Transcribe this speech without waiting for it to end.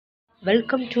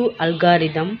Welcome to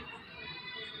algorithm.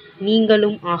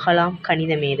 நீங்களும் ஆகலாம்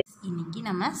கணித மேதை. இன்னைக்கு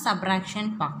நம்ம சப்ராக்ஷன்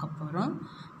பார்க்க போகிறோம்.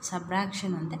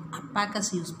 சப்ராக்ஷன் அபாக்கஸ்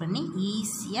யூஸ் பண்ணி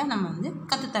ஈஸியாக நம்ம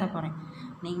கற்றுத்தர போகிறேன்.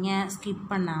 நீங்கள் ஸ்கிப்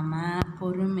பண்ணாமல்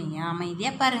பொறுமையாக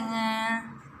அமைதியாக பாருங்கள்.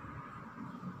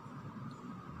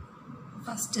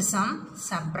 First some,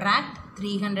 subtract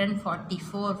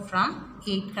 344 from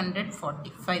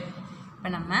 845.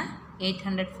 இப்போ நம்ம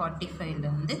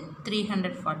 845லேருந்து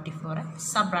 344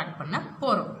 சப்ராக்ட் பண்ண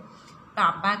போகிறோம். இப்போ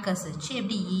அபாக்கஸ் வச்சு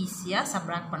எப்படி ஈஸியாக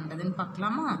சப்ராக்ட் பண்ணுறதுன்னு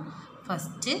பார்க்கலாமா?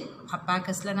 ஃபஸ்ட்டு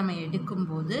அபாக்கஸில் நம்ம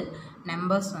எடுக்கும்போது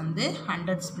நம்பர்ஸ்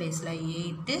ஹண்ட்ரட்ஸ் பிளேஸில்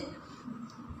 8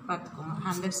 பார்த்துக்கோங்க.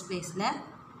 ஹண்ட்ரட்ஸ் பிளேஸில்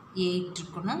 8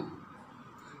 இருக்கணும்.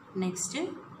 நெக்ஸ்ட்டு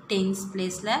டென்ஸ்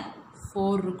பிளேஸில்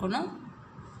 4 இருக்கணும்.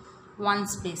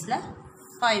 ஒன்ஸ் பிளேஸில்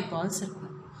 5 பால்ஸ்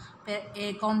இருக்கணும். இப்போ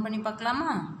கவுண்ட் பண்ணி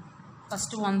பார்க்கலாமா?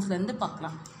 ஃபஸ்ட்டு ஒன்ஸ்லேருந்து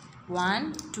பார்க்கலாம். 1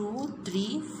 2 3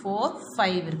 4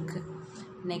 5 இருக்குது.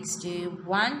 நெக்ஸ்ட்டு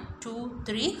 1 2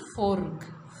 3 4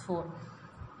 இருக்குது. 4.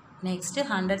 நெக்ஸ்ட்டு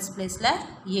ஹண்ட்ரட்ஸ் பிளேஸில்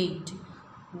 8.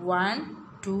 1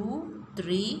 2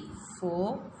 3 4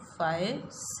 5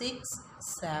 6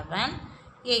 7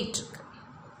 8 இருக்குது.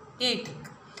 8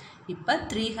 இருக்குது. இப்போ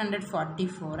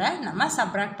 344 நம்ம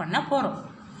சப்ராக்ட் பண்ண போகிறோம்.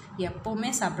 எப்போவுமே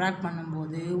சப்ராக்ட்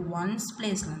பண்ணும்போது ஒன்ஸ்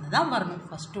பிளேஸ்லேருந்து தான் வரணும்.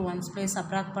 ஃபஸ்ட்டு ஒன்ஸ் பிளேஸ்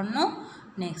சப்ராக்ட் பண்ணணும்.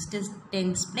 நெக்ஸ்ட்டு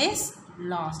டென்ஸ் பிளேஸ்,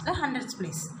 லாஸ்ட்டில் ஹண்ட்ரட்ஸ்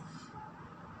பிளேஸ்.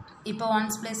 இப்போ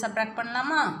ஒன்ஸ் பிளேஸ் சப்ராக்ட்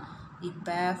பண்ணலாமா?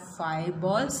 இப்போ 5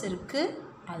 பால்ஸ் இருக்குது.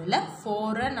 அதில்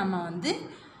 4 நம்ம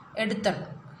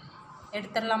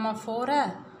எடுத்துடலாமா? 4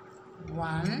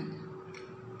 1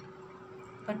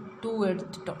 இப்போ 2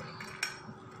 எடுத்துட்டோம்.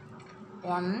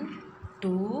 1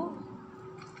 2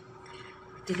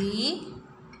 3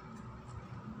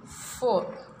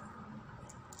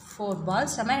 4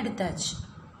 பால்ஸ் நம்ம எடுத்தாச்சு.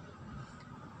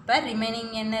 இப்போ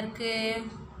ரிமைனிங் என்ன இருக்குது?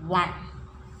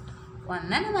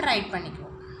 1 நம்ம ரைட்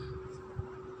பண்ணிக்குவோம்.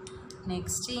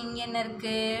 நெக்ஸ்ட்டு இங்கே என்ன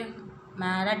இருக்குது?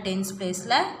 மேலே டென்ஸ்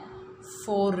பிளேஸில்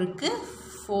 4 இருக்குது.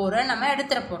 4 நம்ம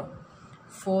எடுத்துட போகிறோம்.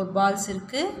 4 பால்ஸ்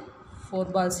இருக்குது. 4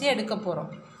 பால்ஸையும் எடுக்க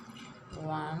போகிறோம்.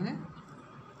 1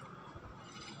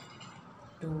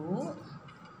 2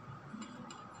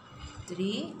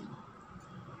 3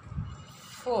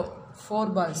 4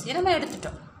 பால்ஸையும் நம்ம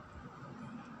எடுத்துட்டோம்.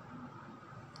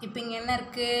 இப்போ இங்கே என்ன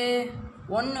இருக்குது?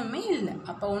 ஒன்றுமே இல்லை.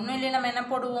 அப்போ ஒன்றும் இல்லை, நம்ம என்ன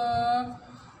போடுவோம்?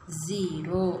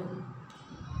 0.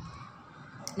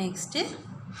 Next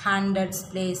hundreds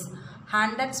place.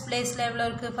 ஹண்ட்ரட்ஸ் பிளேஸில் எவ்வளோ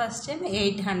இருக்குது? ஃபஸ்ட்டு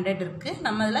 800 இருக்குது.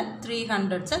 நம்ம அதில்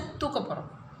 300ஸை தூக்க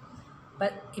போகிறோம்.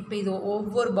 இப்போ இது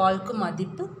ஒவ்வொரு பால்க்கும்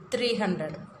மதிப்பு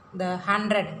 300. இந்த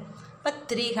 100 இப்போ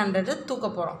 300 தூக்க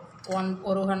போகிறோம்.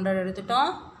 ஒரு 100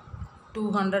 எடுத்துட்டோம்.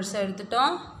 200ஸை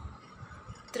எடுத்துட்டோம்.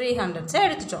 300ஸை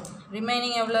எடுத்துட்டோம்.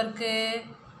 ரிமைனிங் எவ்வளோ இருக்குது?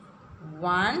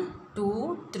 1 2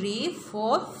 3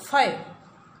 4 5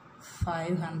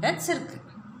 500s இருக்குது.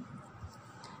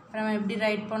 நம்ம எப்படி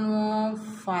ரைட் பண்ணுவோம்?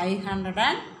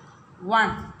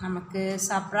 501. நமக்கு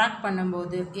சப்ராக்ட்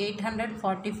பண்ணும்போது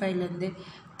 845லேருந்து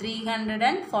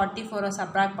 344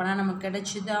 சப்ராக்ட் பண்ணால் நமக்கு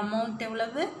கிடைச்சது அமௌண்ட்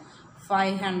எவ்வளவு?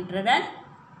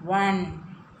 501.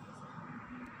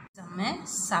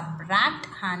 Subtract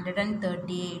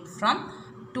 138 from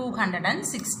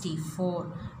 264.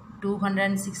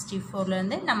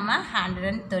 264லேருந்து நம்ம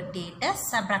 138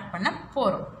 சப்ராக்ட் பண்ண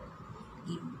போகிறோம்.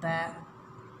 இப்போ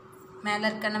மேலே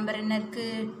இருக்க நம்பர் என்ன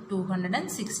இருக்குது?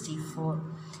 264.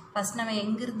 ஃபஸ்ட் நம்ம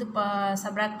எங்கேருந்து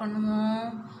சப்ராக்ட் பண்ணுவோம்?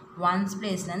 ஒன்ஸ்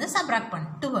பிளேஸ்லேருந்து சப்ராக்ட்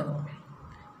பண்ணிட்டு வருவோம்.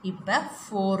 இப்போ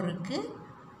 4 இருக்குது.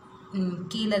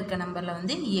 கீழே இருக்க நம்பரில்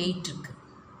 8 இருக்குது.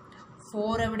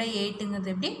 4 விட 8ங்கிறது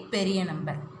எப்படி? பெரிய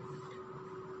நம்பர்.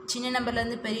 சின்ன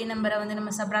நம்பர்லேருந்து பெரிய நம்பரை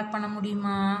நம்ம சப்ராக்ட் பண்ண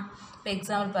முடியுமா? இப்போ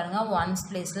எக்ஸாம்பிள் பாருங்கள். ஒன்ஸ்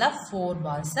பிளேஸில் 4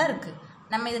 பால்ஸ் தான் இருக்குது.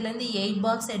 நம்ம இதிலேருந்து 8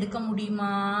 பால்ஸ் எடுக்க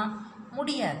முடியுமா?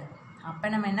 முடியாது. அப்போ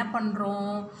நம்ம என்ன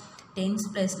பண்ணுறோம்? டென்ஸ்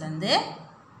பிளேஸ்லேருந்து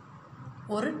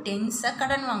ஒரு டென்ஸை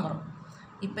கடன் வாங்குகிறோம்.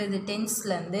 இப்போ இது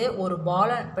டென்ஸ்லேருந்து ஒரு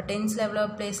பால். இப்போ டென்ஸில் எவ்வளோ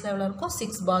பிளேஸில் எவ்வளோ இருக்கும்?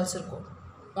 6 பால்ஸ் இருக்கும்.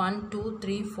 1 2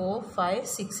 3 4 5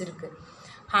 6 இருக்குது.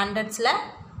 ஹண்ட்ரட்ஸில்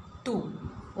 2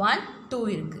 1 2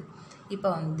 இருக்குது. இப்போ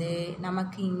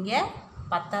நமக்கு இங்கே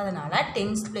பத்தாதனால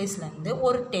டென்ஸ் பிளேஸ்லேருந்து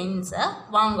ஒரு டென்ஸை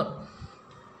வாங்குகிறோம்.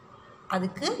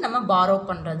 அதுக்கு நம்ம பாரோ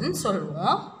பண்ணுறதுன்னு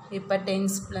சொல்லுவோம். இப்போ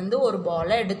டென்ஸ்லேருந்து ஒரு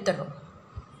பாலை எடுத்துடுறோம்.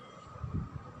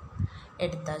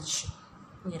 எடுத்தாச்சு.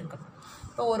 இங்கே இருக்கணும்.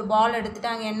 இப்போ ஒரு பால்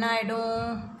எடுத்துகிட்டு அங்கே என்ன ஆகிடும்?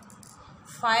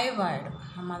 5 ஆகிடும்.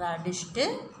 நம்ம அதை அடிச்சுட்டு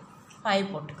 5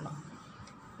 போட்டுக்கலாம்.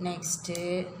 நெக்ஸ்ட்டு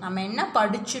நம்ம என்ன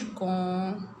படிச்சிருக்கோம்?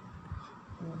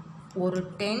 ஒரு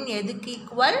 10 எதுக்கு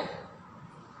ஈக்குவல்?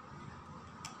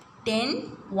 10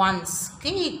 ஒன்ஸ்க்கு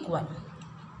ஈக்குவல்.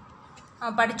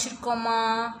 படிச்சிருக்கோமா?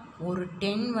 ஒரு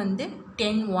 10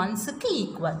 10 ஒன்ஸுக்கு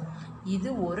ஈக்குவல். இது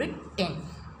ஒரு 10.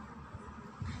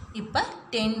 இப்போ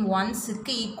 10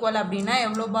 ஒன்ஸுக்கு ஈக்குவல் அப்படின்னா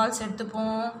எவ்வளோ பால்ஸ்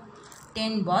எடுத்துப்போம்?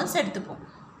 10 பால்ஸ் எடுத்துப்போம்.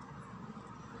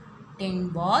 10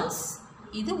 பால்ஸ்,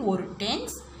 இது ஒரு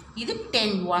டென்ஸ், இது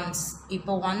 10 ஒன்ஸ்.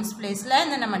 இப்போ ஒன்ஸ் பிளேஸில்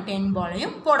இந்த நம்ம 10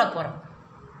 பாலையும் போட போகிறோம்.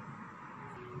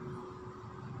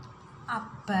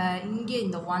 அப்போ இங்கே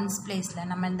இந்த ஒன்ஸ் பிளேஸில்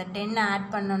நம்ம இந்த 10 ஆட்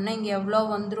பண்ணோன்னா இங்கே எவ்வளோ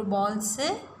வந்துடும் பால்ஸு?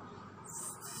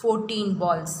 14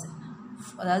 பால்ஸ்.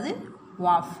 அதாவது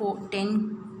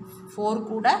 4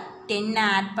 கூட 10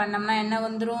 ஆட் பண்ணோம்னா என்ன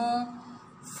வந்துடும்?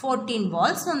 14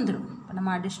 பால்ஸ் வந்துடும். இப்போ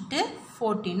நம்ம அடிச்சுட்டு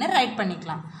 14 ரைட்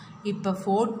பண்ணிக்கலாம். இப்போ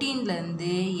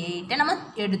 14லேருந்து 8 நம்ம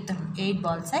எடுத்துடணும். 8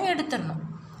 பால்ஸாக எடுத்துடணும்.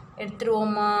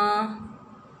 எடுத்துருவோமா?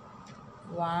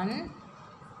 1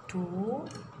 2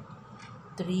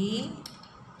 3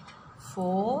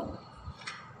 4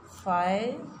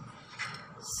 5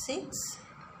 6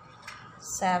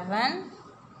 7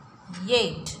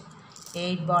 8.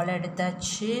 8 பால்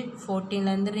எடுத்தாச்சு.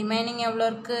 14லேருந்து ரிமைனிங் எவ்வளோ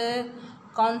இருக்குது?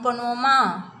 கவுண்ட் பண்ணுவோமா?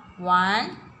 1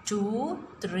 2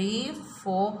 3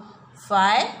 4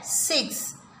 5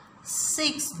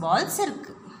 6 பால்ஸ்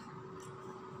இருக்குது.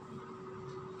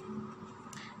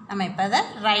 நம்ம இப்போ அதை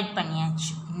ரைட்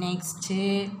பண்ணியாச்சு. நெக்ஸ்ட்டு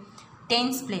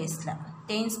டென்ஸ்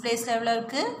பிளேஸில் எவ்வளோ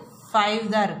இருக்குது? 5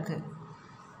 தான் இருக்குது.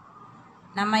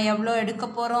 நம்ம எவ்வளோ எடுக்க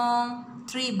போகிறோம்?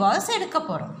 3 பால்ஸ் எடுக்க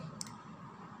போகிறோம்.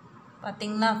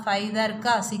 பார்த்தீங்களா? 5 தான்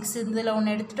இருக்கா? 6 இதில்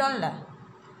ஒன்று எடுத்துட்டோம்ல.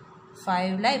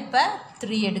 5ல் இப்போ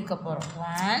 3 எடுக்க போகிறோம்.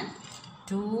 1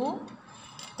 2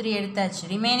 3 எடுத்தாச்சு.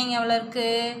 ரிமைனிங் எவ்வளோ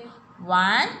இருக்குது?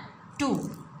 1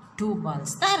 2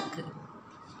 பால்ஸ் தான் இருக்குது.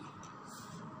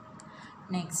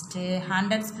 நெக்ஸ்ட்டு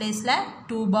ஹண்ட்ரட்ஸ் பிளேஸில்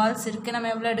 2 பால்ஸ் இருக்குது.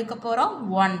 நம்ம எவ்வளோ எடுக்க போகிறோம்?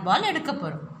 1 பால் எடுக்க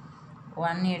போகிறோம்.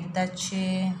 1 எடுத்தாச்சு.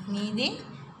 மீதி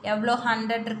எவ்வளோ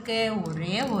 100 இருக்குது?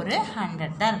 ஒரே ஒரு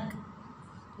 100 தான் இருக்குது.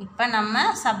 இப்போ நம்ம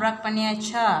சப்ராக்ட்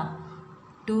பண்ணியாச்சா?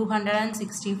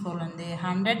 264லேருந்து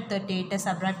 138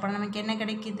 சப்ராக்ட் பண்ண நமக்கு என்ன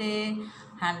கிடைக்குது?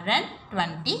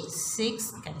 126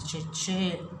 கிடைச்சிச்சு.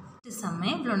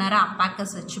 சமயம் இவ்வளோ நேரம்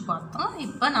அப்பாக்கஸ் வச்சு பார்த்தோம்.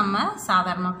 இப்போ நம்ம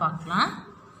சாதாரணமாக பார்க்கலாம்.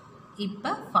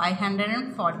 இப்போ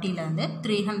 540லேருந்து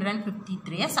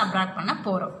 353 சப்ராக்ட் பண்ண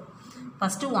போகிறோம்.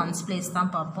 ஃபஸ்ட்டு ஒன்ஸ் பிளேஸ்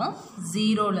தான் பார்ப்போம்.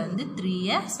 0லேருந்து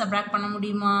 3 சப்ராக்ட் பண்ண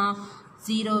முடியுமா?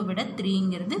 0 விட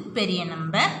 3ங்கிறது பெரிய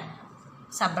நம்பர்,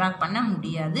 சப்ராக்ட் பண்ண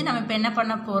முடியாது. நம்ம இப்போ என்ன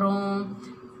பண்ண போகிறோம்?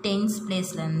 டென்ஸ்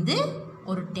பிளேஸ்லேருந்து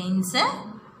ஒரு டென்ஸை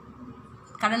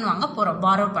கடன் வாங்க போகிறோம்,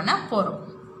 பாரோ பண்ண போகிறோம்.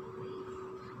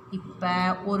 இப்போ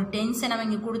ஒரு டென்ஸை நம்ம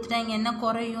இங்கே கொடுத்துட்டா இங்கே என்ன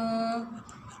குறையும்?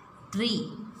 3.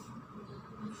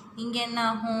 இங்கே என்ன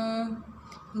ஆகும்?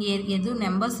 இங்கே எதுவும்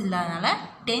நம்பர்ஸ் இல்லாதனால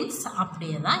டென்ஸ்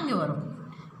அப்படியே தான் இங்கே வரும்.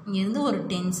 இங்கேருந்து ஒரு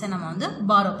டென்ஸை நம்ம வந்து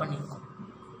பாரோ பண்ணியிருக்கோம்.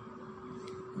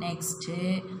 நெக்ஸ்ட்டு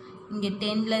இங்கே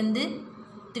 10லேருந்து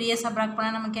 3 சப்ராக்ட்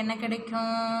பண்ணால் நமக்கு என்ன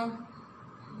கிடைக்கும்?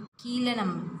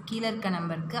 கீழே இருக்க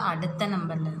நம்பருக்கு அடுத்த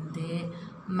நம்பர்லேருந்து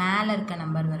மேலே இருக்க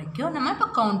நம்பர் வரைக்கும் நம்ம இப்போ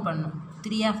கவுண்ட் பண்ணணும்.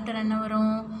 3 ஆஃப்டர் என்ன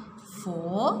வரும்?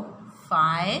 4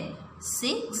 5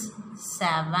 6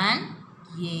 7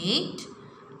 8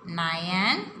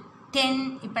 9 10.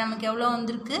 இப்போ நமக்கு எவ்வளோ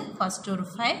வந்திருக்கு? ஃபஸ்ட்டு ஒரு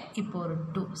 5, இப்போ ஒரு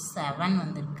 2, 7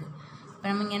 வந்திருக்கு. இப்போ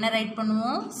நம்ம இங்கே என்ன ரைட்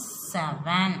பண்ணுவோம்?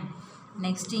 7.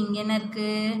 நெக்ஸ்ட்டு இங்கே என்ன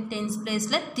இருக்குது? டென்ஸ்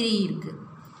பிளேஸில் 3 இருக்குது.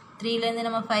 3லேருந்து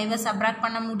நம்ம 5 சப்ராக்ட்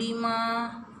பண்ண முடியுமா?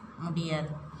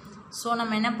 முடியாது. ஸோ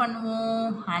நம்ம என்ன பண்ணுவோம்?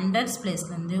 ஹண்ட்ரட்ஸ்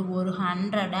பிளேஸ்லேருந்து ஒரு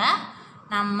 100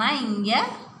 நம்ம இங்கே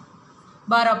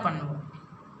பாரோ பண்ணுவோம்.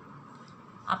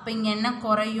 அப்போ இங்கே என்ன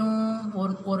குறையும்?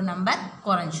 ஒரு நம்பர்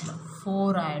குறைஞ்சிடும்,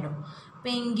 4 ஆகிடும். இப்போ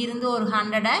இங்கிருந்து ஒரு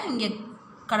 100 இங்கே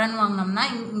கடன் வாங்கினோம்னா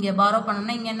இங்கே பாரோ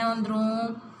பண்ணோம்னா இங்கே என்ன வந்துடும்?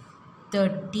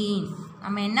 13.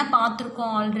 நம்ம என்ன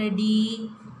பார்த்துருக்கோம் ஆல்ரெடி?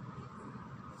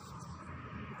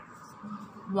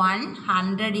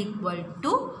 100 equal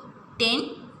to 10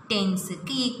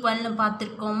 டென்ஸுக்கு ஈக்குவல்னு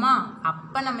பார்த்துருக்கோமா?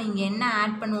 அப்போ நம்ம இங்கே என்ன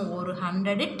ஆட் பண்ணுவோம்? ஒரு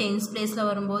 100 டென்ஸ் பிளேஸில்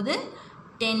வரும்போது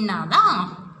 10ஆக தான்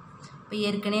ஆகும். இப்போ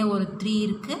ஏற்கனவே ஒரு 3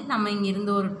 இருக்குது, நம்ம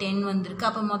இங்கேருந்து ஒரு 10 வந்திருக்கு.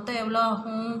 அப்போ மொத்தம் எவ்வளோ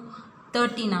ஆகும்?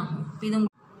 13 ஆகும். இப்போ இது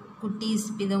குட்டீஸ்,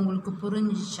 இது உங்களுக்கு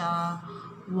புரிஞ்சிச்சா?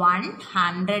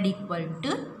 100 ஈக்குவல்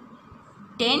டு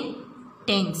 10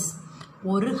 டென்ஸ்.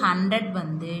 ஒரு 100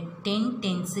 வந்து 10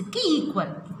 டென்ஸுக்கு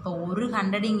ஈக்குவல். இப்போ ஒரு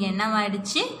 100 இங்கே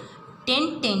என்னவாயிடுச்சு? 10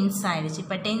 டென்ஸ் ஆகிடுச்சு.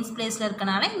 இப்போ டென்ஸ் பிளேஸில்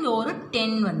இருக்கனால இங்கே ஒரு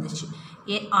 10 வந்துச்சு.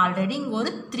 ஆல்ரெடி இங்கே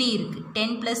ஒரு 3 இருக்குது.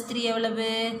 10 + 3 எவ்வளவு?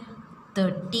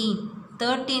 13.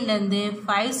 13லேருந்து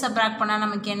 5 சப்ராக்ட் பண்ணால்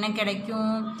நமக்கு என்ன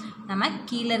கிடைக்கும்? நம்ம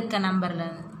கீழே இருக்க நம்பரில்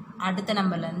அடுத்த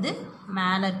நம்பர்லேருந்து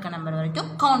மேலே இருக்க நம்பர் வரைக்கும்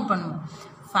கவுண்ட் பண்ணுவோம்.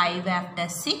 5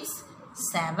 ஆஃப்டர் 6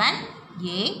 7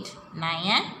 8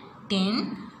 9 10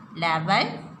 11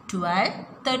 12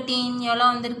 13 எவ்வளோ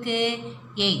வந்திருக்கு?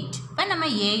 8. இப்போ நம்ம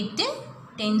 8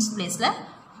 டென்ஸ் பிளேஸில்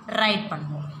ரைட்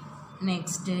பண்ணுவோம்.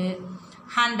 நெக்ஸ்ட்டு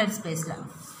ஹண்ட்ரட்ஸ் பிளேஸில்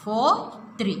 4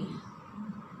 3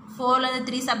 4லேருந்து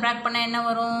 3 சப்ராக்ட் பண்ணால் என்ன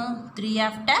வரும் 3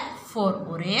 ஆஃப்டர்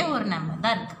 4 ஒரே ஒரு நம்பர்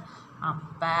தான் இருக்குது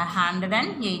அப்போ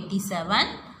 187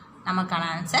 நமக்கான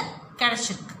ஆன்சர்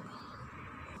கிடச்சிருக்கு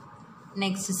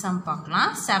நெக்ஸ்ட் சம் பார்க்கலாம்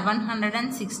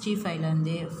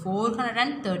 765லேருந்து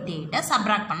 438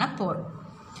 சப்ராக்ட் பண்ண போகிறோம்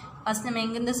ஃபஸ்ட் நம்ம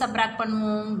எங்கேருந்து சப்ராக்ட்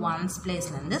பண்ணுவோம் ஒன்ஸ்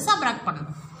பிளேஸ்லேருந்து சப்ராக்ட்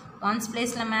பண்ணுவோம் ஒன்ஸ்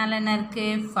பிளேஸில் மேலே என்ன இருக்குது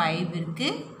 5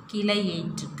 இருக்குது கீழே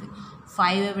 8 இருக்குது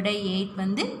 5ஐ விட 8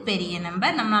 வந்து பெரிய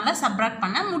நம்பர் நம்மளால் சப்ராக்ட்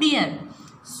பண்ண முடியாது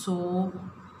ஸோ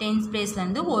டென்ஸ்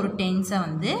பிளேஸ்லேருந்து ஒரு டென்ஸை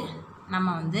வந்து நம்ம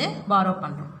வந்து பாரோ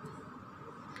பண்ணுறோம்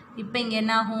இப்போ இங்கே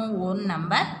என்ன ஆகும் ஒரு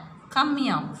நம்பர்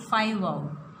கம்மியாகும் 5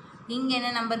 ஆகும் இங்கே என்ன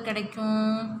நம்பர் கிடைக்கும்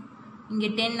இங்கே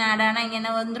 10 ஆட் ஆனால் இங்கே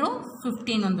என்ன வந்துடும்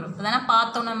 15 வந்துடும் இப்போ தானே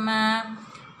பார்த்தோம் நம்ம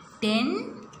 10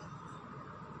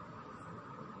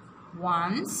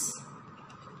 ones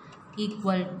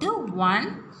equal to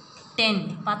 110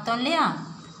 பார்த்தோம் இல்லையா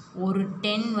ஒரு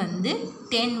 10 வந்து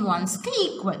 10 onesக்கு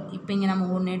ஈக்குவல் இப்போ இங்கே நம்ம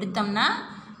ஒன்று எடுத்தோம்னா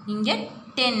இங்கே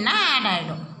 10 ஆட்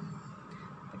ஆகிடும்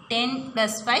 10 +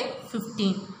 5 15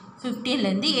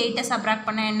 15லேருந்து 8ஐ சப்ராக்ட்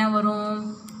பண்ண என்ன வரும்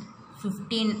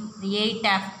 15 8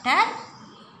 ஆஃப்டர்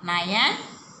 9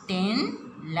 10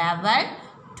 11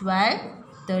 12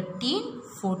 13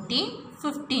 14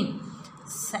 15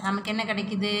 நமக்கு என்ன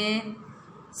கிடைக்குது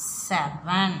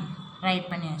 7 ரைட்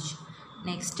பண்ணியாச்சு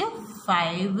நெக்ஸ்ட்டு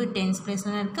 5 டென்ஸ்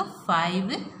பிளேஸில் இருக்குது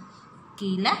 5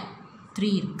 கீழே 3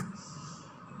 இருக்குது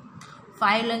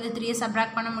 5லேருந்து 3ஐ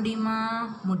சப்ராக்ட் பண்ண முடியுமா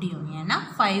முடியும் ஏன்னா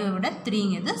 5ஐ விட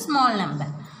 3ங்கிறது ஸ்மால்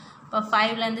நம்பர் இப்போ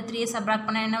 5லேருந்து 3ஐ சப்ராக்ட்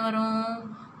பண்ணால் என்ன வரும்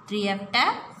 3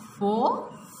 ஆஃப்டர் 4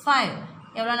 5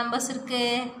 எவ்வளோ நம்பர்ஸ் இருக்குது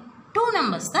 2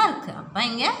 நம்பர்ஸ் தான் இருக்குது அப்போ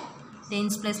இங்கே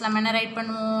டென்ஸ் பிளேஸில் நம்ம என்ன ரைட்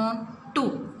பண்ணுவோம் 2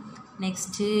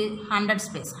 நெக்ஸ்ட்டு ஹண்ட்ரட்ஸ்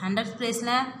பிளேஸ் ஹண்ட்ரட்ஸ்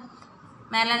பிளேஸில்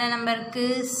மேலே என்ன நம்பர்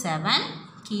இருக்குது 7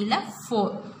 கீழே 4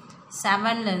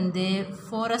 7லேருந்து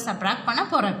 4ஐ சப்ராக்ட் பண்ண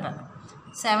போகிறோம் இப்போ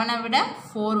 7ஐ விட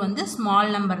 4 வந்து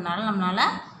ஸ்மால் நம்பர்னால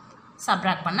நம்மளால்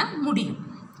சப்ராக்ட் பண்ண முடியும்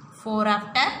 4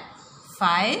 ஆஃப்டர்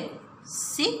 5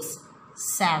 6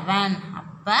 7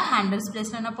 அப்போ ஹண்ட்ரட்ஸ்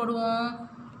பிளேஸில் என்ன போடுவோம்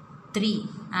 3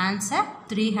 ஆன்சர்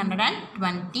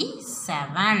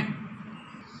 327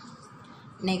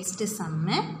 நெக்ஸ்ட்டு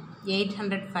சம்மு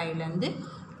 805லேருந்து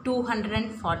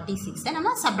 246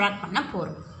 நம்ம சப்ராக்ட் பண்ண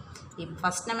போகிறோம் இப்போ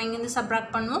ஃபஸ்ட் நம்ம எங்கேருந்து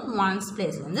சப்ராக்ட் பண்ணுவோம் ஒன்ஸ்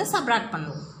பிளேஸ்லேருந்து சப்ராக்ட்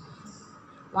பண்ணுவோம்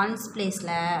ஒன்ஸ்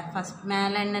பிளேஸில் ஃபஸ்ட்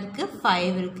மேலே என்ன இருக்குது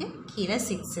 5 இருக்குது கீழே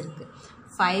 6 இருக்குது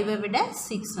 5ஐ விட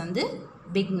 6 வந்து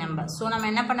பிக் நம்பர் ஸோ நம்ம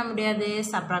என்ன பண்ண முடியாது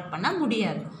சப்ராக்ட் பண்ண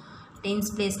முடியாது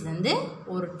டென்ஸ் பிளேஸ்லேருந்து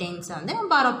ஒரு டென்ஸை வந்து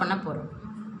நம்ம பாரோ பண்ண போகிறோம்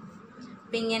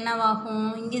இப்போ இங்கே என்னவாகும்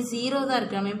இங்கே 0 தான்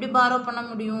இருக்குது நம்ம எப்படி பாரோ பண்ண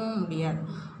முடியாது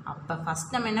அப்போ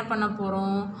ஃபஸ்ட் நம்ம என்ன பண்ண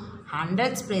போகிறோம்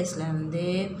ஹண்ட்ரட்ஸ் பிளேஸ்லேருந்து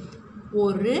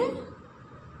ஒரு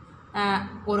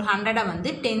 100ஐ வந்து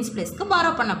டென்ஸ் பிளேஸ்க்கு பாரோ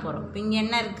பண்ண போகிறோம் இப்போ இங்கே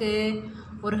என்ன இருக்குது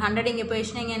ஒரு 100 இங்கே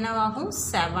போயிடுச்சுன்னா இங்கே என்னவாகும்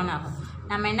 7 ஆகும்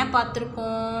நம்ம என்ன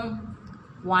பார்த்துருக்கோம்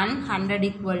 100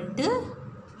 ஈக்குவல் டு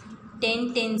 10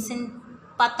 டென்ஸுன்னு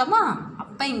பார்த்தோமா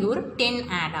அப்போ இங்கே ஒரு 10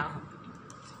 ஆட் ஆகும்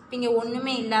இப்போ இங்கே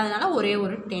ஒன்றுமே இல்லாதனால ஒரே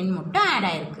ஒரு 10 மட்டும் ஆட்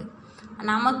ஆகிருக்கு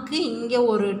நமக்கு இங்கே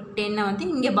ஒரு 10ஐ வந்து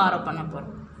இங்கே பாரோ பண்ண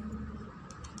போகிறோம்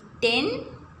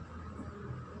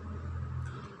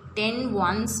 10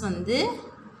 ones வந்து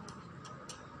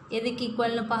எதுக்கு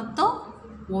ஈக்குவல்னு பார்த்தோம்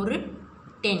ஒரு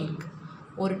 10க்கு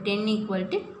ஒரு 10 ஈக்குவல்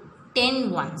டு 10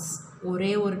 ones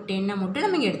ஒரே ஒரு 10ஐ மட்டும்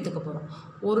நம்ம இங்கே எடுத்துக்க போகிறோம்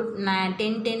ஒரு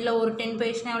 10ல் ஒரு 10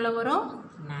 போயிடுச்சுன்னா எவ்வளோ வரும்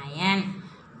 9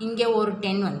 இங்கே ஒரு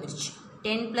 10 வந்துருச்சு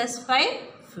 10 + 5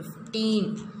 15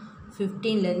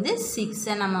 15லேருந்து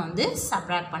 6ஐ நம்ம வந்து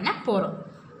சப்ராக்ட் பண்ண போகிறோம்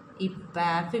இப்போ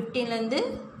 15லேருந்து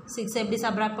 6 எப்படி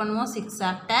சப்ராக்ட் பண்ணுவோம் 6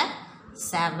 ஆஃப்டர்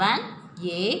 7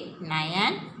 8 9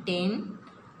 10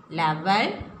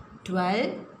 11 12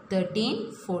 13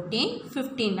 14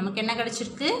 15 நமக்கு என்ன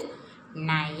கிடச்சிருக்கு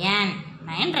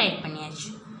 9 ரைட் பண்ணியாச்சு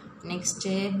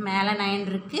நெக்ஸ்ட்டு மேலே 9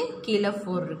 இருக்குது கீழே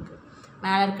 4 இருக்குது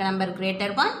மேலே இருக்க நம்பர்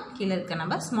கிரேட்டர் 1 கீழே இருக்க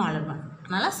நம்பர் ஸ்மாலர் 1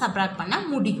 அதனால் சப்ராக்ட் பண்ண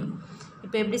முடியும்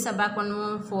இப்போ எப்படி சப்ராக்ட்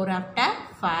பண்ணுவோம் 4 ஆஃப்டர்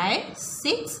 5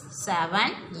 6 7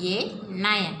 8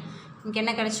 9 இங்கே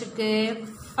என்ன கிடச்சிருக்கு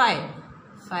 5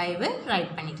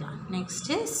 ரைட் பண்ணிக்கலாம்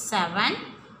நெக்ஸ்ட்டு 7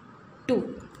 2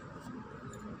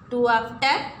 2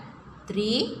 ஆஃப்டர் 3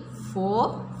 4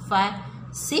 5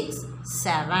 6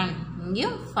 7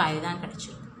 இங்கேயும் 5 தான்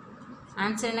கிடச்சிருக்கு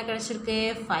ஆன்சர் என்ன கிடச்சிருக்கு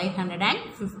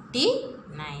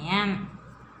 559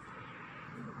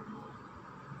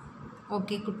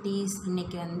 ஓகே குட்டீஸ்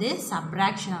இன்றைக்கி வந்து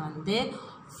சப்ராக்ஷனை வந்து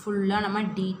ஃபுல்லாக நம்ம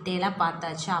டீட்டெயிலாக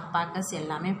பார்த்தாச்சு அப்பாக்கஸ்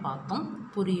எல்லாமே பார்த்தோம்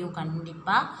புரியும்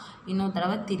கண்டிப்பாக இன்னொரு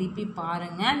தடவை திருப்பி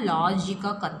பாருங்கள்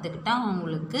லாஜிக்காக கற்றுக்கிட்டா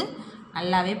உங்களுக்கு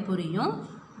நல்லாவே புரியும்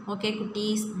ஓகே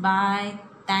குட்டீஸ் பாய்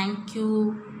Thank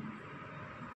you.